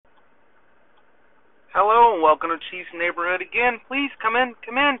Hello and welcome to Chief's Neighborhood again. Please come in,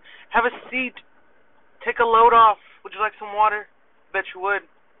 have a seat, take a load off. Would you like some water? Bet you would.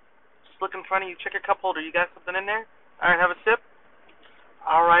 Just look in front of you, check your cup holder. You got something in there? Alright, have a sip.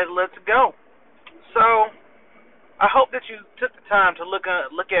 Alright, let's go. So, I hope that you took the time to look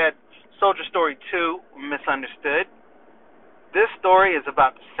at Soldier Story 2, Misunderstood. This story is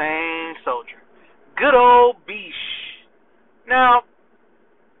about the same soldier. Good old Bish. Now,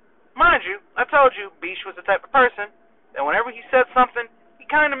 mind you, I told you Bish was the type of person that whenever he said something, he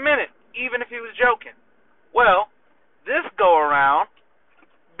kind of meant it, even if he was joking. Well, this go around,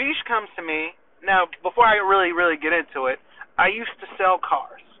 Bish comes to me. Now, before I really get into it, I used to sell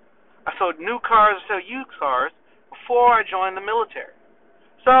cars. I sold new cars, I sold used cars before I joined the military.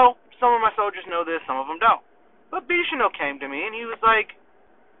 So, some of my soldiers know this, some of them don't. But Bish, came to me and he was like,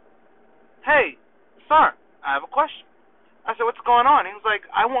 "Hey, sir, I have a question." I said, "What's going on?" He was like,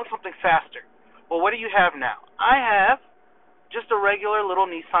 "I want something faster." Well, what do you have now? I have just a regular little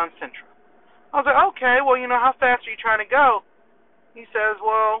Nissan Sentra. I was like, "Okay, well, how fast are you trying to go?" He says,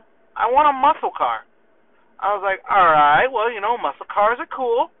 "Well, I want a muscle car." I was like, "All right, well, muscle cars are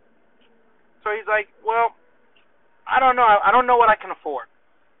cool." So he's like, "Well, I don't know. I don't know what I can afford."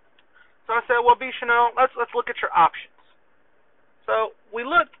 So I said, "Well, Bish, let's look at your options." So we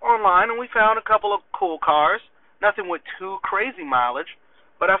looked online and we found a couple of cool cars. Nothing with too crazy mileage,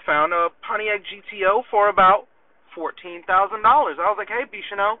 but I found a Pontiac GTO for about $14,000. I was like, "Hey, Bish,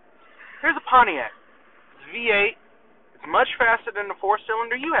 here's a Pontiac. It's V8. It's much faster than the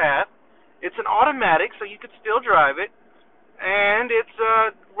four-cylinder you have. It's an automatic, so you could still drive it, and it's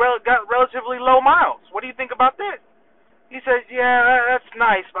got relatively low miles. What do you think about this?" He says, "Yeah, that's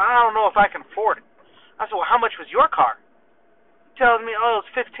nice, but I don't know if I can afford it." I said, "Well, how much was your car?" He tells me, "Oh, it's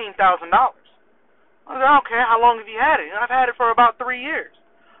 $15,000. I was like, "Okay, how long have you had it?" "I've had it for about 3 years.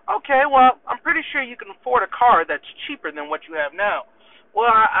 "Okay, well, I'm pretty sure you can afford a car that's cheaper than what you have now."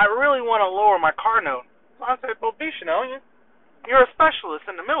 "Well, I really want to lower my car note." So I said, "Well, Bish, you're a specialist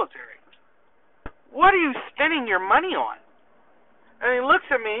in the military. What are you spending your money on?" And he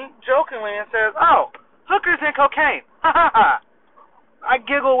looks at me jokingly and says, "Oh, hookers and cocaine." Ha ha ha. I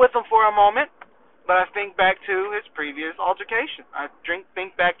giggle with him for a moment, but I think back to his previous altercation. I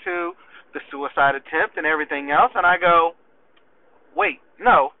think back to the suicide attempt and everything else, and I go, "Wait,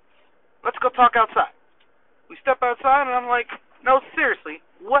 no, let's go talk outside." We step outside, and I'm like, "No, seriously,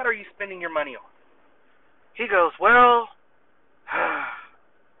 what are you spending your money on?" He goes, "Well,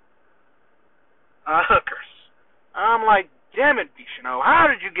 hookers." I'm like, "Damn it, Bish, how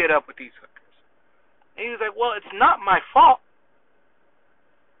did you get up with these hookers?" And he was like, "Well, it's not my fault.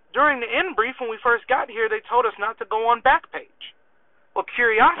 During the end brief when we first got here, they told us not to go on Backpage. Well,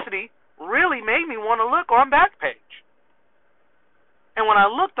 curiosity really made me want to look on Backpage. And when I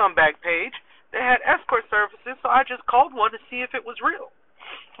looked on Backpage, they had escort services, so I just called one to see if it was real."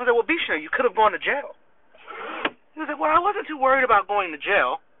 I was like, "Well, Bish, you could have gone to jail." He was like, "Well, I wasn't too worried about going to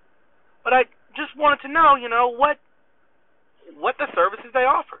jail, but I just wanted to know, what the services they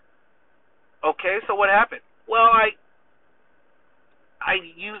offer." "Okay, so what happened?" "Well, I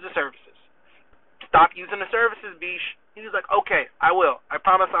used the services." "Stop using the services, Bish." He was like, "Okay, I will. I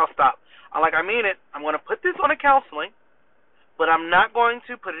promise I'll stop." I'm like, "I mean it. I'm going to put this on a counseling, but I'm not going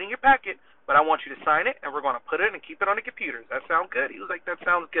to put it in your packet, but I want you to sign it, and we're going to put it and keep it on the computer. Does that sound good?" He was like, "That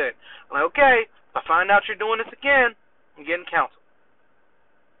sounds good." I'm like, "Okay, if I find out you're doing this again, I'm getting counseled."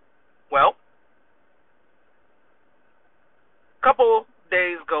 Well, a couple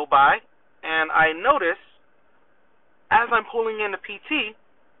days go by, and I notice as I'm pulling into PT,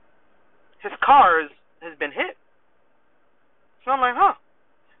 his car has been hit. So I'm like, "Huh.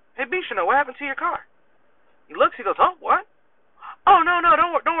 Hey, Bish, what happened to your car?" He looks, he goes, "Oh, what?" "Oh, no,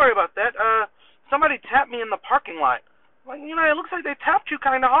 don't worry about that. Somebody tapped me in the parking lot." I'm like, "It looks like they tapped you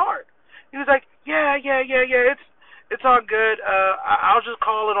kind of hard." He was like, Yeah, it's all good. I'll just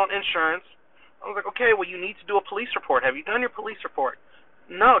call it on insurance." I was like, "Okay, well, you need to do a police report. Have you done your police report?"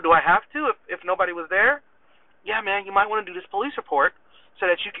 "No, do I have to if nobody was there?" "Yeah, man, you might want to do this police report so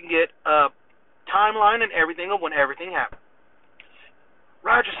that you can get a timeline and everything of when everything happened."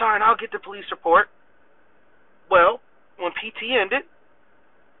 "Roger, Sergeant, I'll get the police report." Well, when PT ended,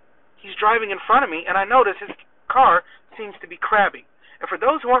 he's driving in front of me, and I notice his car seems to be crabbing. And for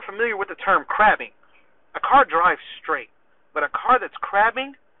those who aren't familiar with the term crabbing, a car drives straight, but a car that's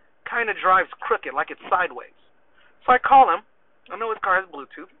crabbing kind of drives crooked, like it's sideways. So I call him. I know his car has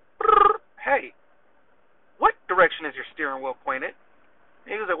Bluetooth. "Hey, what direction is your steering wheel pointed?"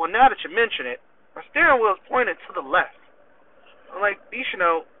 And he was like, "Well, now that you mention it, my steering wheel is pointed to the left." I'm like, "Bish,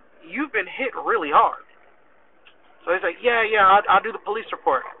 you've been hit really hard." So he's like, Yeah, I'll do the police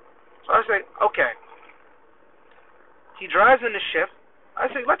report." So I say, "Okay, He drives into shift. I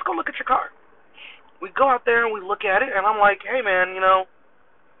say, let's go look at your car. We go out there and we look at it, and I'm like, hey, man,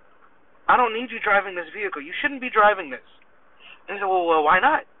 I don't need you driving this vehicle. You shouldn't be driving this. And he said, well, why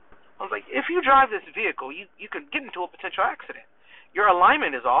not? I was like, if you drive this vehicle, you could get into a potential accident. Your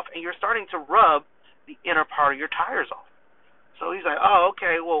alignment is off, and you're starting to rub the inner part of your tires off. So he's like, oh,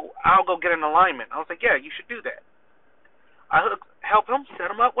 okay, well, I'll go get an alignment. I was like, yeah, you should do that. I help him,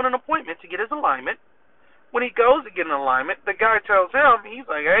 set him up with an appointment to get his alignment. When he goes to get an alignment, the guy tells him, he's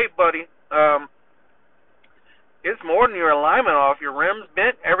like, hey, buddy, it's more than your alignment off. Your rim's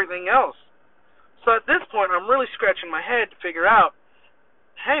bent, everything else. So at this point, I'm really scratching my head to figure out,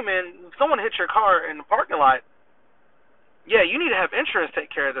 hey, man, if someone hits your car in the parking lot, yeah, you need to have insurance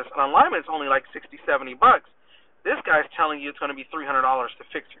take care of this. An alignment's only like $60, $70. This guy's telling you it's going to be $300 to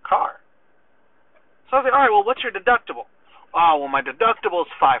fix your car. So I was like, all right, well, what's your deductible? Oh, well, my deductible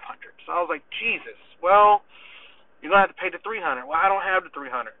is $500. So I was like, Jesus. Well, you're going to have to pay the $300. Well, I don't have the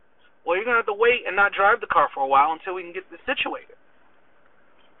 $300. Well, you're going to have to wait and not drive the car for a while until we can get this situated.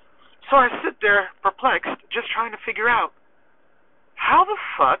 So I sit there perplexed, just trying to figure out, how the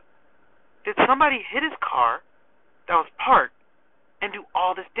fuck did somebody hit his car that was parked and do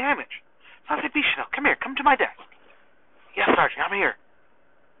all this damage? So I said, Bishno, come here, come to my desk. Yes, Sergeant, I'm here.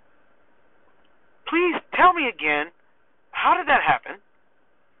 Please tell me again, how did that happen?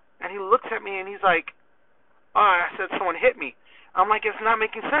 And he looks at me and he's like, oh, I said someone hit me. I'm like, it's not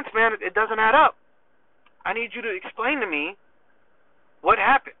making sense, man. It doesn't add up. I need you to explain to me what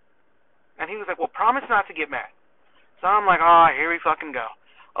happened. And he was like, well, promise not to get mad. So I'm like, oh, here we fucking go.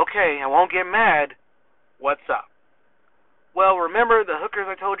 Okay, I won't get mad. What's up? Well, remember the hookers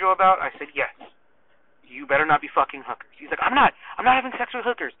I told you about? I said, yes. You better not be fucking hookers. He's like, I'm not having sex with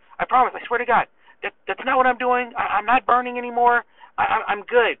hookers. I promise. I swear to God. That's not what I'm doing. I'm not burning anymore. I'm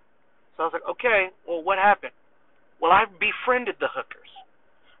good. So I was like, okay, well, what happened? Well, I've befriended the hookers.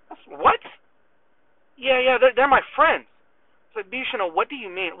 I said, what? Yeah, they're my friends. So, Bishno, what do you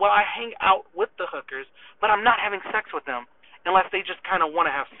mean? Well, I hang out with the hookers, but I'm not having sex with them unless they just kind of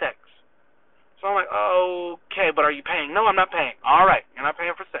want to have sex. So I'm like, okay, but are you paying? No, I'm not paying. All right, you're not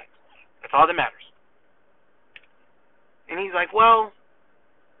paying for sex. That's all that matters. And he's like, well,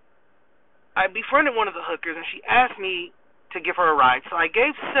 I befriended one of the hookers, and she asked me to give her a ride. So I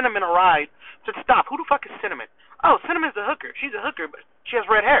gave Cinnamon a ride. Said, stop. Who the fuck is Cinnamon? Oh, Cinnamon's the hooker. She's a hooker, but she has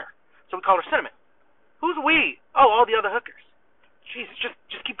red hair. So we call her Cinnamon. Who's we? Oh, all the other hookers. Jesus,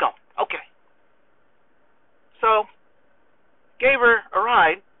 just keep going. Okay. So, gave her a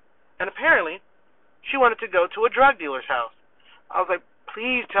ride, and apparently, she wanted to go to a drug dealer's house. I was like,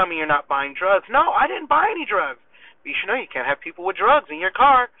 please tell me you're not buying drugs. No, I didn't buy any drugs. You should know you can't have people with drugs in your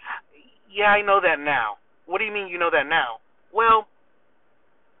car. Yeah, I know that now. What do you mean you know that now? Well,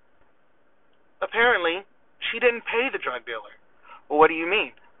 apparently, she didn't pay the drug dealer. Well, what do you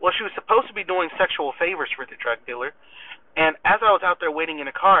mean? Well, she was supposed to be doing sexual favors for the drug dealer, and as I was out there waiting in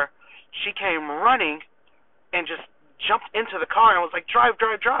a car, she came running and just jumped into the car and was like, drive,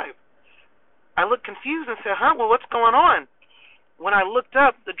 drive, drive. I looked confused and said, well, what's going on? When I looked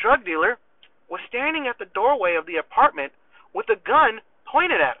up, the drug dealer was standing at the doorway of the apartment with a gun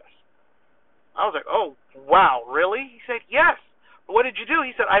pointed at us. I was like, oh, wow, really? He said, yes. But what did you do?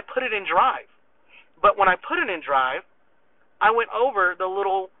 He said, I put it in drive. But when I put it in drive, I went over the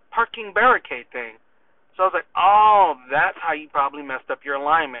little parking barricade thing. So I was like, oh, that's how you probably messed up your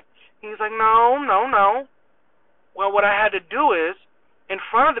alignment. He was like, no. Well, what I had to do is, in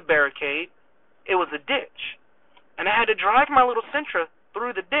front of the barricade, it was a ditch. And I had to drive my little Sentra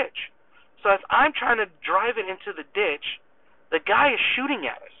through the ditch. So as I'm trying to drive it into the ditch, the guy is shooting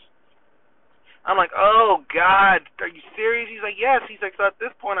at us. I'm like, oh, God, are you serious? He's like, yes. He's like, so at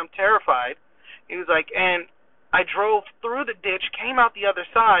this point, I'm terrified. He was like, and I drove through the ditch, came out the other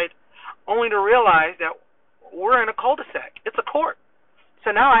side, only to realize that we're in a cul-de-sac. It's a court.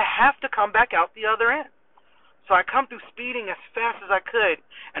 So now I have to come back out the other end. So I come through speeding as fast as I could,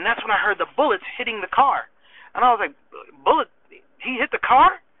 and that's when I heard the bullets hitting the car. And I was like, bullet? He hit the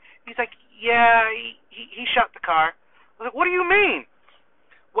car? He's like, yeah, he shot the car. I was like, what do you mean?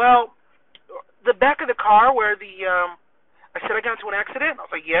 Well, the back of the car where I said I got into an accident. I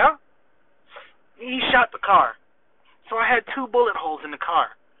was like, yeah. He shot the car. So I had 2 bullet holes in the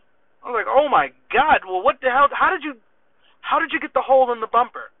car. I was like, oh my God, well what the hell, how did you get the hole in the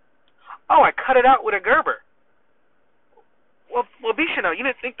bumper? Oh, I cut it out with a Gerber. Well, Bishno, you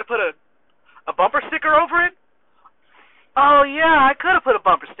didn't think to put a bumper sticker over it? Oh yeah, I could have put a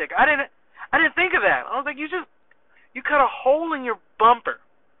bumper sticker. I didn't think of that. I was like, you cut a hole in your bumper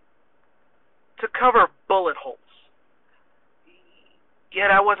to cover bullet holes. Yeah,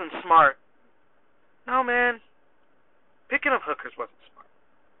 that wasn't smart. No, man. of hookers wasn't smart.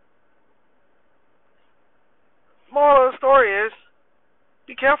 Moral of the story is,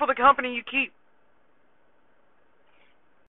 be careful the company you keep.